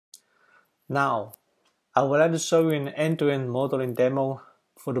Now, I would like to show you an end-to-end modeling demo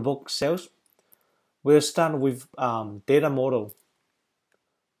for the book sales. We'll start with data model.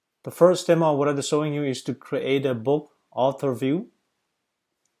 The first demo I would like to show you is to create a book author view.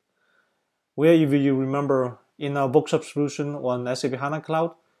 Where, if you remember, in our bookshop solution on SAP HANA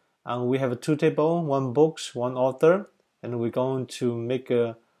Cloud, we have two tables, one books, one author, and we're going to make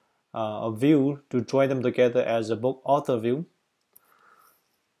a view to join them together as a book author view.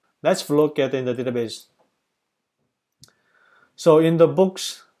 Let's look at in the database. So in the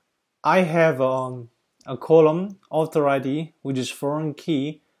books, I have a column author ID, which is foreign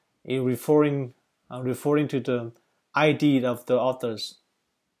key, referring to the ID of the authors.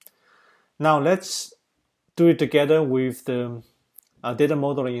 Now let's do it together with the data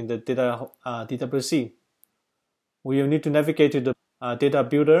modeling in the DWC. We will need to navigate to the data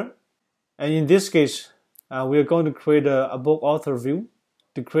builder, and in this case, we are going to create a book author view.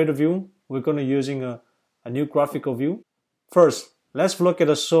 To create a view, we're going to using a new graphical view. First, let's look at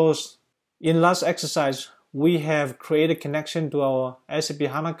the source. In last exercise, we have created connection to our SAP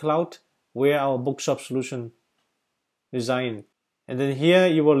HANA Cloud where our bookshop solution resides. And then here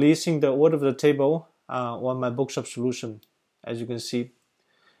you are listing the order of the table on my bookshop solution, as you can see.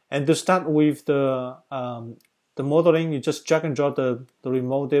 And to start with the modeling, you just drag and drop the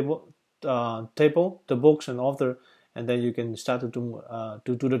remote table, the books and author, and then you can start to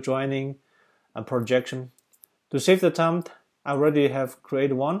do the joining and projection. To save the time, I already have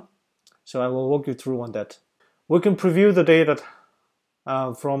created one, so I will walk you through on that. We can preview the data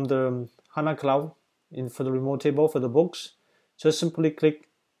from the HANA Cloud for the remote table for the books. Just simply click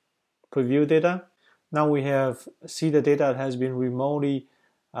preview data. Now we have see the data that has been remotely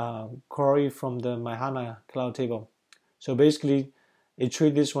queried from the my HANA Cloud table. So basically, it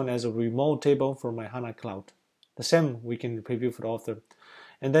treats this one as a remote table for my HANA Cloud. The same we can preview for the author,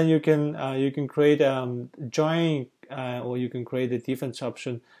 and then you can create join or you can create a different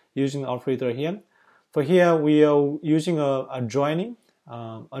option using the operator here. For here we are using a joining.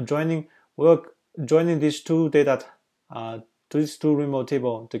 We're joining these two data, these two remote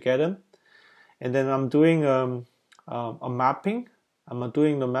table together, and then I'm doing a mapping. I'm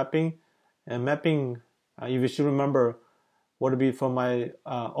doing the mapping, and mapping. If you still remember, what would be for my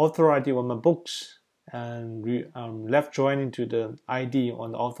author ID on my books, and left joining to the ID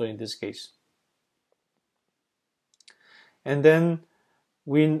on the author in this case. And then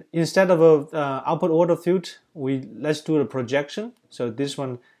we, instead of a output order field, let's do the projection. So this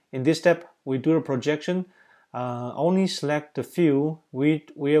one, in this step, we do a projection. Only select the field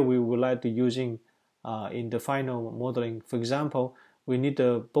where we would like to using in the final modeling. For example, we need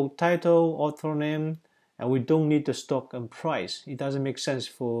the book title, author name, and we don't need the stock and price. It doesn't make sense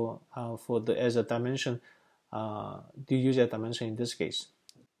for the as a dimension to use a dimension in this case.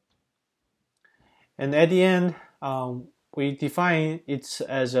 And at the end, we define it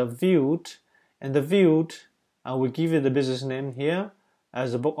as a viewed, and the viewed we give it the business name here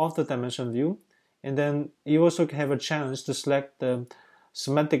as a book author dimension view. And then you also can have a chance to select the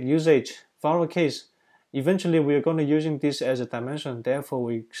semantic usage. For our case, eventually we are going to using this as a dimension, therefore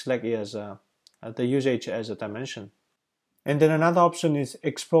we select it as the usage as a dimension. And then another option is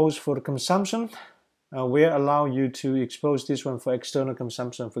expose for consumption. We allow you to expose this one for external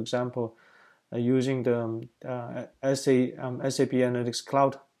consumption. For example, using the SAP Analytics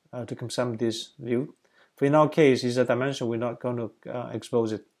Cloud to consume this view. For in our case, it's a dimension, we're not going to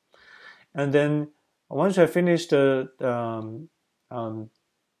expose it. And then once you have finished the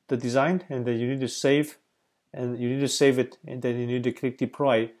design, and then you need to save, and you need to save it, and then you need to click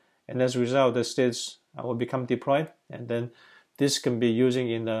deploy, and as a result, the states will become deployed, and then this can be using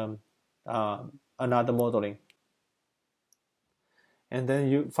in another modeling. And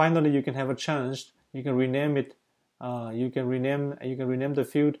then finally you can have a chance. You can rename it. You can rename the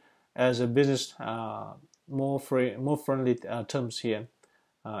field as a business more friendly terms here.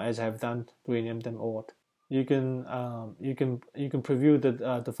 As I have done to rename them all. You can preview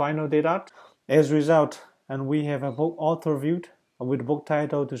the final data. As a result, and we have a book author viewed with book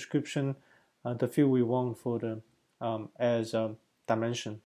title, description, the field we want for the as a dimension.